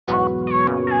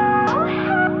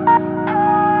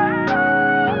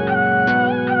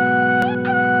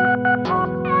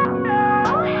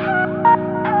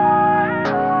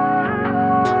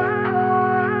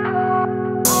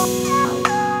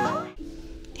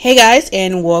Hey guys,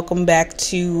 and welcome back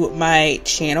to my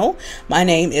channel. My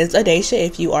name is Adesha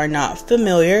if you are not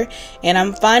familiar, and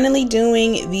I'm finally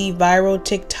doing the viral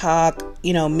TikTok,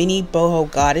 mini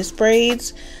boho goddess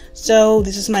braids. So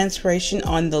this is my inspiration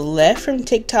on the left from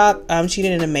TikTok. She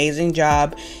did an amazing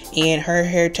job, and her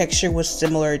hair texture was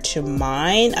similar to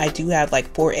mine. I do have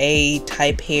like 4A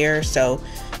type hair, so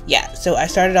yeah. So I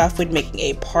started off with making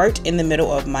a part in the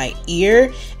middle of my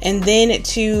ear, and then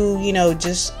to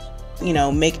just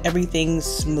make everything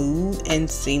smooth and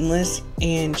seamless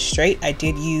and straight, I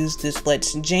did use this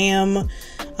Let's Jam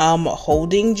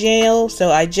holding gel.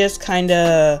 So I just kind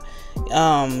of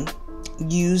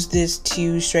use this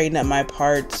to straighten up my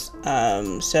parts.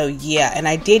 So yeah, and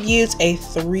I did use a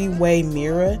 3-way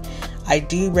mirror. I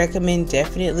do recommend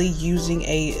definitely using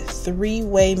a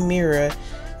 3-way mirror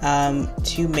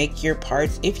to make your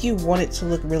parts if you want it to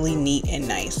look really neat and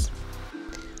nice.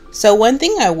 So one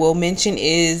thing I will mention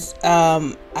is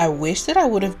I wish that I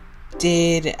would have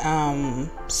did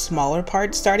smaller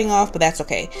parts starting off, but that's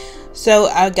okay. So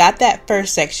I got that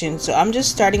first section, so I'm just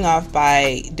starting off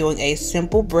by doing a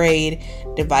simple braid,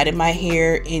 divided my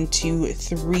hair into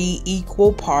 3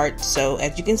 equal parts. So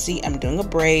as you can see, I'm doing a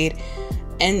braid,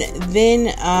 and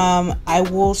then I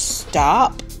will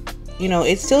stop.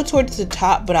 It's still towards the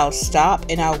top, but I'll stop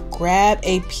and I'll grab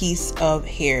a piece of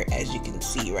hair, as you can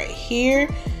see right here,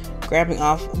 grabbing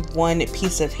off one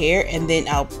piece of hair, and then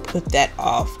I'll put that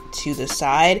off to the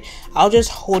side. I'll just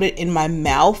hold it in my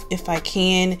mouth if I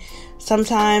can.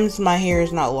 Sometimes my hair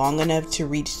is not long enough to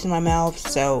reach to my mouth,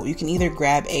 so you can either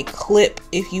grab a clip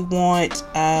if you want.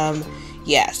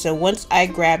 Yeah, so once I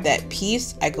grab that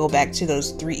piece, I go back to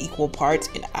those 3 equal parts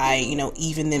and I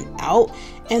even them out,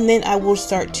 and then I will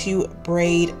start to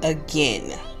braid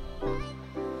again.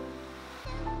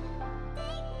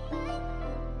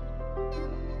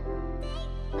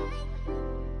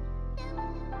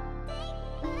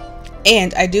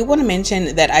 And I do want to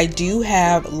mention that I do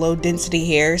have low density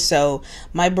hair, so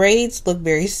my braids look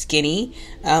very skinny,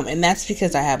 and that's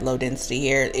because I have low density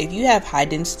hair. If you have high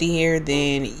density hair,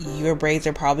 then your braids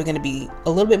are probably going to be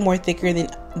a little bit more thicker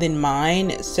than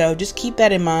mine, so just keep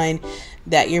that in mind,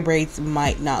 that your braids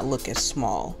might not look as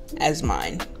small as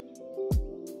mine.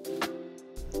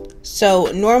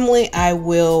 So normally I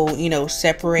will,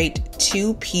 separate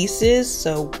 2 pieces,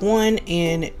 so 1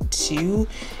 and 2,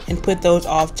 and put those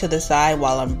off to the side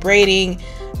while I'm braiding.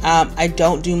 I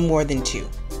don't do more than 2.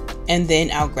 And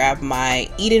then I'll grab my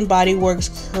Eden Body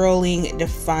Works curling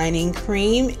defining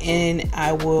cream, and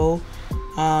I will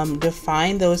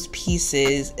define those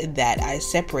pieces that I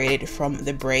separated from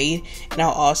the braid, and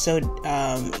I'll also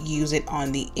use it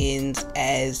on the ends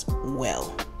as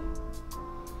well.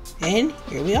 And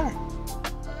here we are.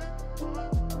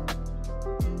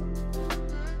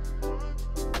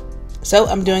 So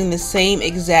I'm doing the same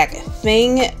exact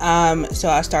thing. So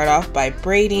I start off by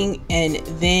braiding, and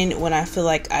then when I feel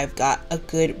like I've got a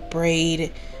good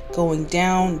braid going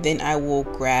down, then I will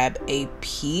grab a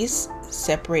piece,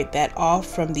 separate that off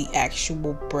from the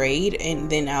actual braid, and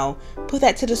then I'll put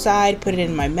that to the side, put it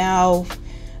in my mouth.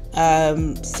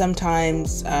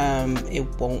 Sometimes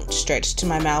it won't stretch to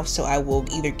my mouth, so I will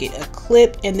either get a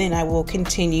clip and then I will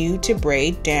continue to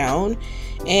braid down.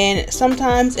 And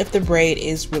sometimes if the braid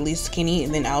is really skinny,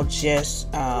 then I'll just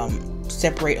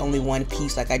separate only one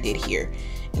piece like I did here,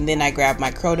 and then I grab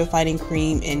my curl defining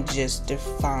cream and just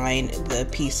define the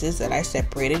pieces that I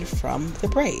separated from the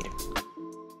braid.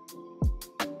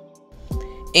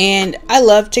 And I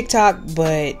love TikTok,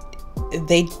 but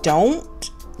they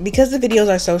don't, because the videos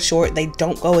are so short, they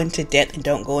don't go into depth and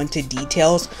don't go into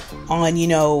details on,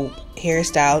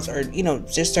 hairstyles or,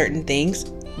 just certain things,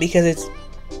 because it's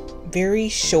very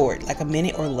short, like a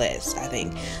minute or less, I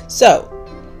think. So,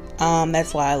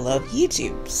 that's why I love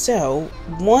YouTube. So,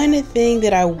 one thing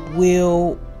that I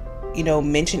will,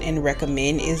 mention and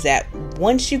recommend is that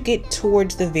once you get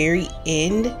towards the very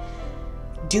end,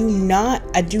 I do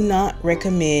not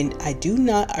recommend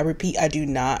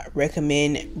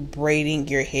braiding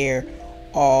your hair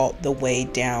all the way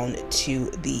down to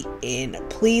the end.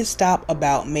 Please stop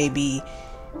about maybe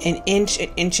an inch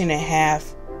and a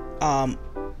half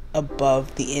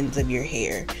above the ends of your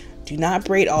hair. Do not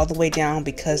braid all the way down,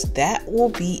 because that will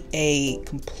be a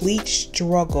complete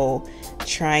struggle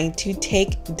trying to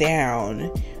take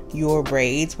down your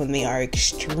braids when they are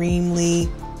extremely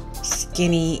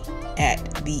skinny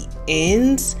at the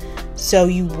ends. So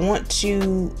you want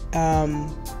to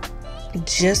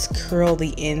just curl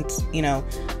the ends,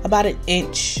 about an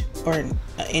inch or an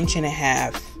inch and a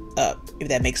half up, if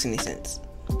that makes any sense.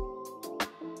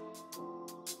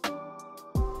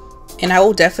 And I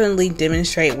will definitely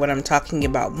demonstrate what I'm talking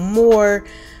about more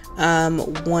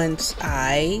once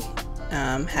I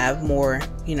have more,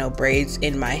 braids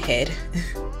in my head.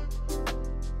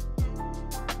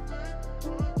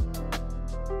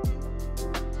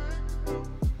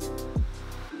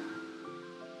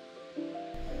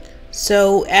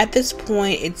 So at this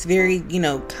point, it's very,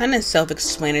 kind of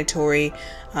self-explanatory.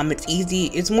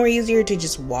 It's more easier to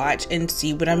just watch and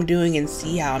see what I'm doing and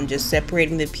see how I'm just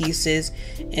separating the pieces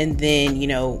and then,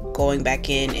 going back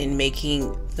in and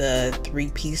making the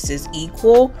 3 pieces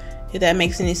equal, if that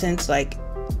makes any sense. Like,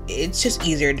 it's just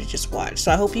easier to just watch.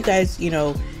 So I hope you guys,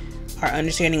 are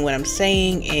understanding what I'm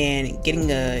saying and getting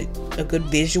a good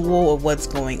visual of what's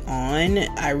going on.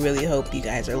 I really hope you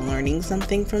guys are learning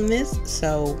something from this.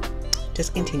 So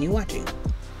just continue watching.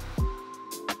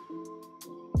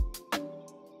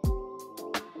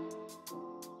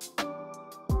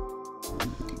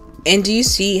 And do you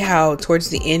see how towards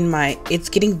the end it's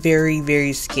getting very,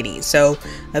 very skinny? So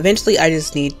eventually I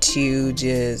just need to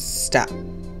just stop.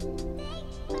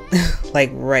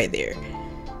 Like right there.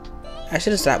 I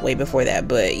should have stopped way before that,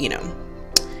 but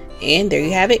And there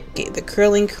you have it. Get the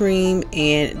curling cream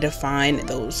and define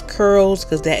those curls,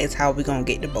 because that is how we're going to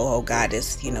get the boho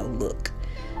goddess, look.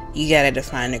 You got to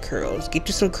define the curls. Get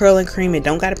you some curling cream. It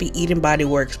don't got to be Eden Body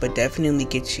Works, but definitely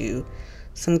get you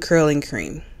some curling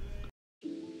cream.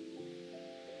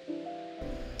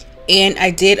 And I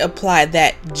did apply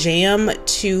that jam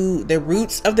to the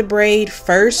roots of the braid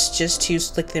first, just to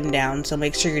slick them down. So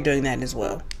make sure you're doing that as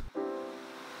well.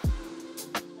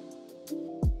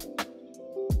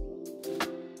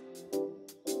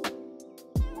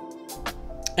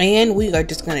 And we are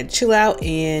just going to chill out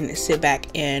and sit back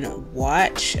and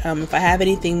watch. If I have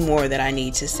anything more that I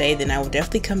need to say, then I will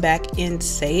definitely come back and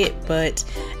say it. But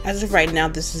as of right now,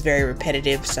 this is very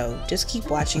repetitive. So just keep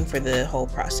watching for the whole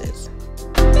process.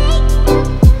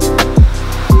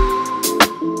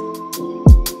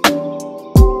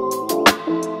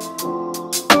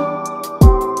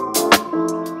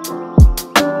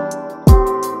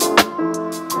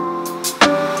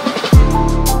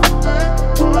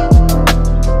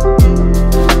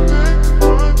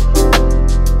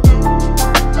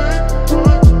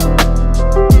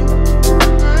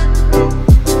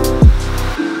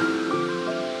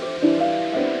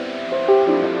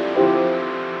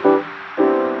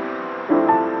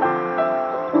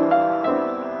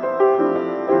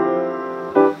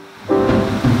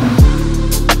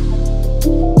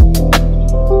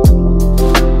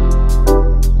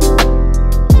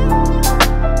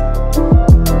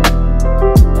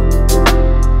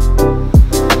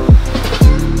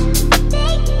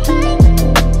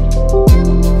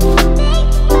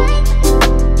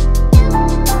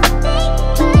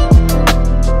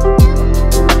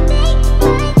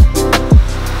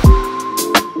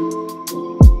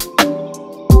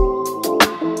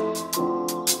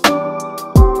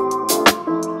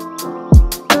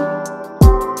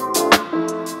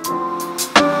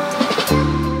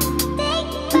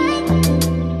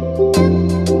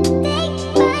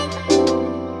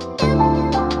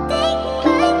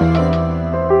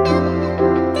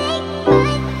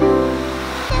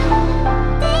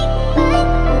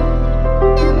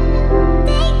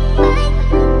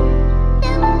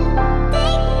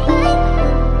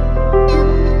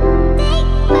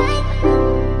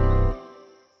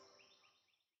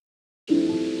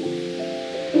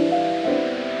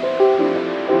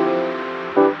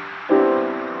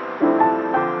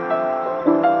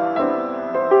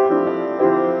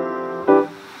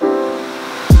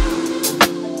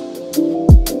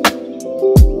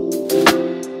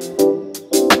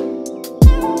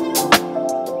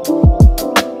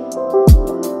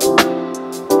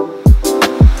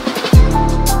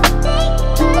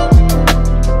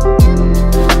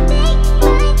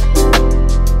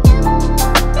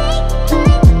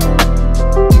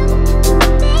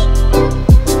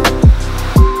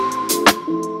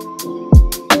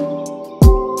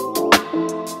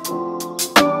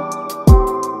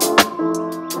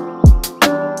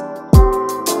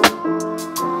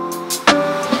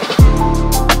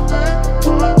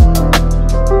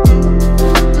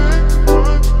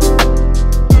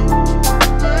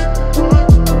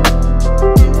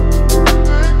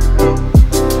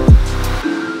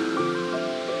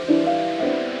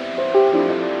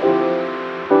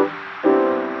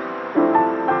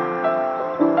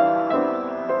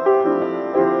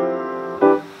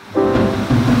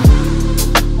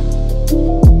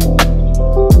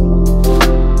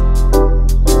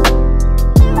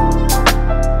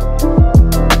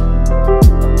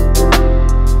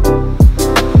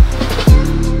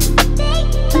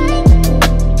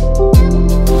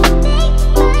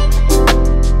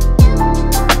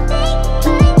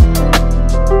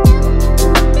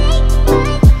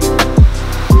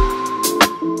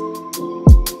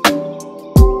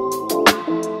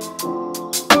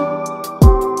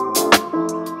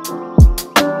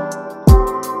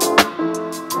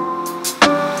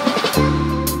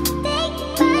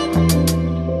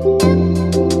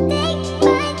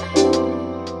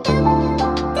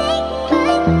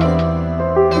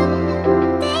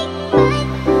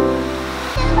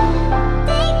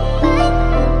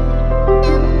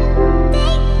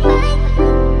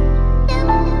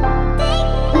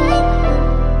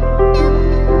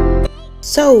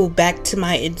 So back to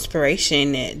my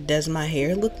inspiration. Does my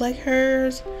hair look like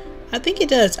hers? I think it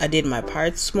does. I did my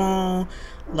parts small.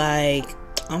 Like,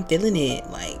 I'm feeling it.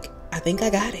 Like, I think I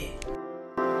got it.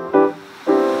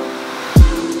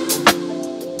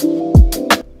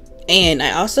 And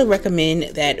I also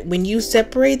recommend that when you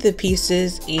separate the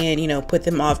pieces and, you know, put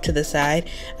them off to the side,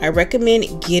 I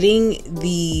recommend getting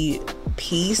the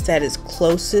piece that is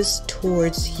closest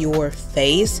towards your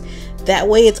face. That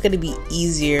way it's going to be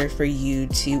easier for you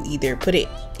to either put it,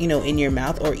 you know, in your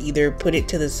mouth, or either put it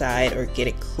to the side or get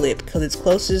it clipped, because it's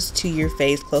closest to your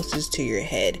face, closest to your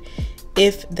head,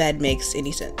 if that makes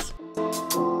any sense.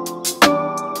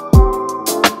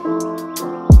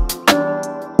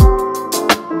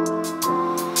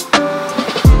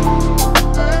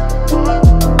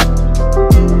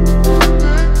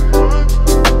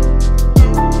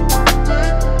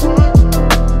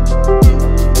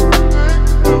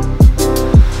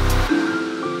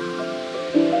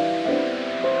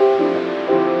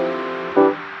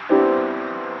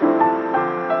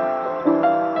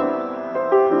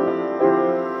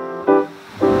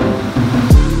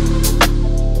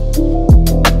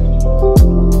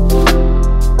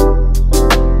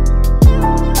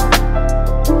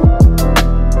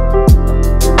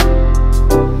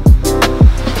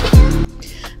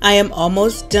 I am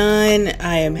almost done.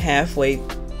 I am halfway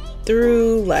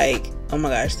through. Like, oh my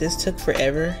gosh, this took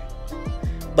forever,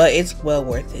 but it's well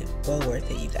worth it. Well worth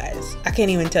it, you guys. I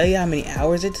can't even tell you how many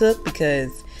hours it took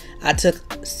because I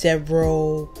took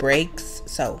several breaks.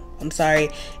 So I'm sorry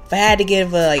if I had to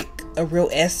give a real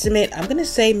estimate. I'm gonna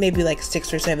say maybe like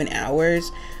 6 or 7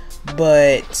 hours,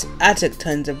 but I took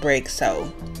tons of breaks,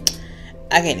 so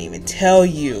I can't even tell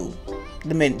you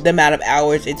the amount of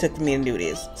hours it took for me to do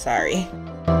this. Sorry.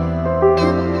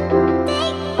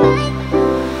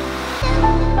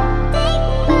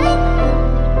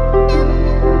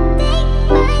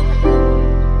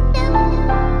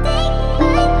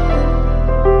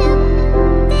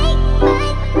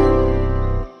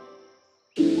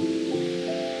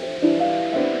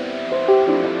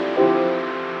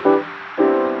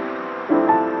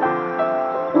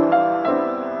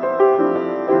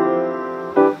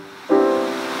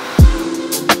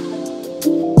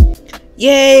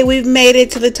 Yay, we've made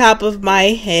it to the top of my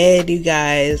head, you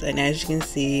guys. And as you can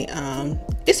see,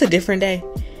 it's a different day.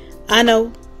 I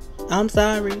know. I'm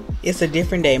sorry. It's a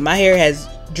different day. My hair has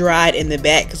dried in the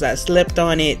back because I slept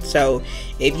on it. So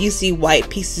if you see white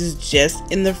pieces just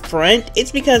in the front,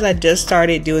 it's because I just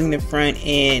started doing the front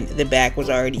and the back was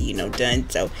already, you know, done.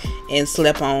 So, and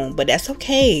slept on, but that's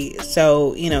okay.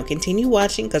 So, you know, continue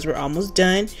watching because we're almost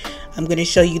done. I'm going to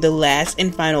show you the last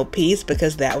and final piece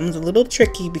because that one's a little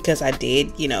tricky because I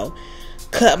did, you know,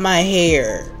 cut my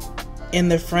hair in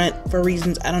the front for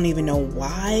reasons I don't even know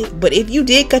why. But if you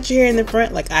did cut your hair in the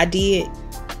front like I did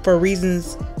for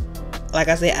reasons, like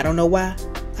I said, I don't know why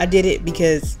I did it,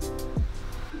 because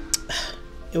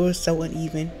it was so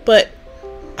uneven. But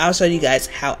I'll show you guys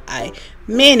how I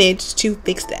managed to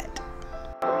fix that.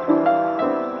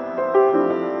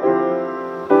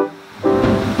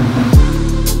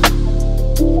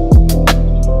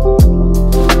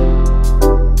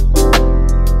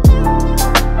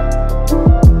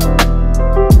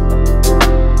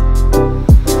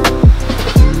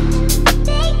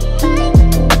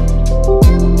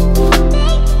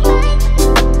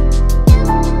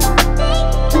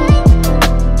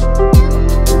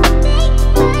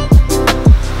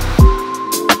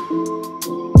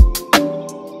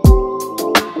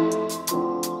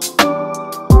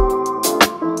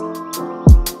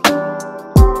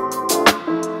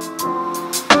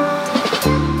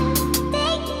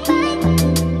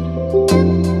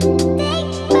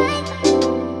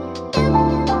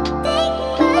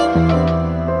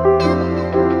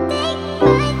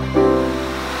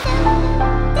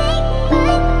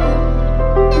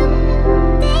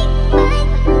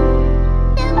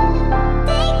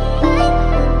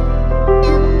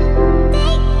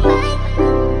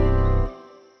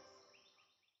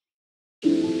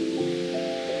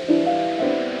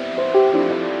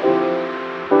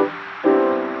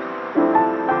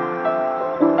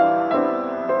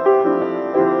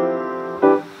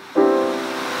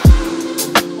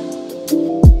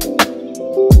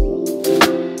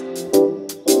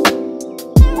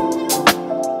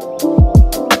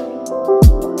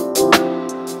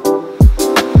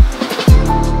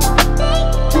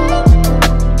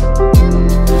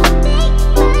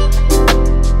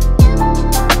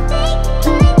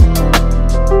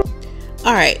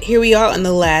 Alright, here we are on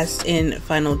the last and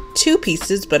final two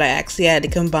pieces, but I actually had to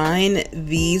combine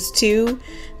these two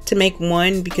to make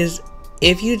one, because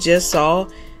if you just saw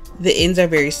the ends are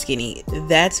very skinny.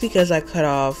 That's because I cut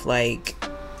off, like,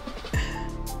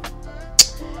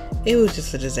 it was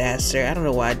just a disaster. I don't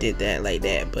know why I did that like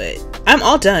that, but I'm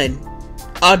all done.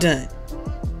 All done.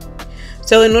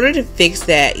 So in order to fix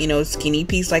that, you know, skinny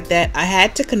piece like that, I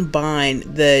had to combine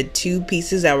the two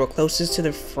pieces that were closest to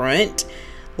the front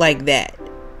like that.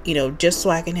 You know, just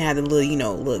so I can have the little, you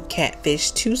know, little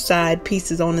catfish two side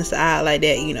pieces on the side like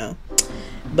that, you know.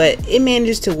 But it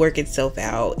managed to work itself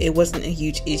out. It wasn't a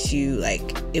huge issue.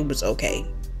 Like, it was okay.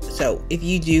 So if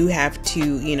you do have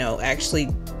to, you know, actually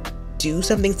do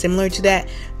something similar to that,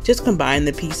 just combine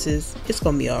the pieces. It's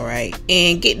gonna be all right.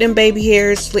 And get them baby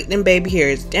hairs, slick them baby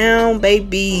hairs down,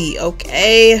 baby.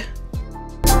 Okay.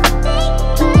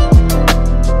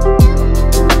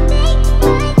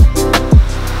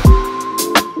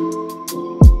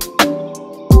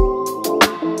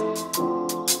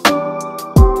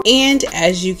 And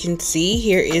as you can see,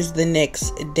 here is the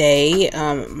next day.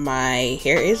 My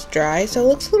hair is dry, so it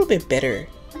looks a little bit better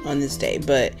on this day,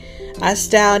 but I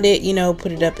styled it, you know,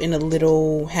 put it up in a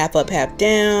little half up, half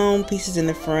down, pieces in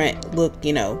the front look,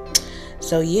 you know.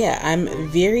 So yeah, I'm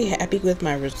very happy with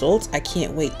my results. I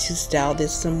can't wait to style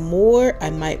this some more. I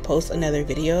might post another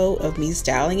video of me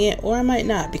styling it, or I might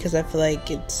not, because I feel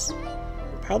like it's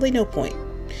probably no point.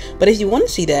 But if you want to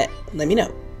see that, let me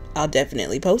know. I'll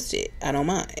definitely post it. I don't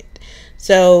mind.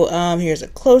 So here's a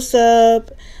close-up,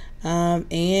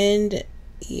 and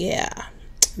yeah,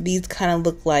 these kind of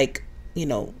look like, you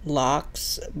know,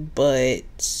 locks,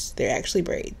 but they're actually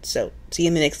braids. So see you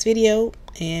in the next video,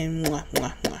 and mwah,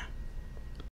 mwah, mwah.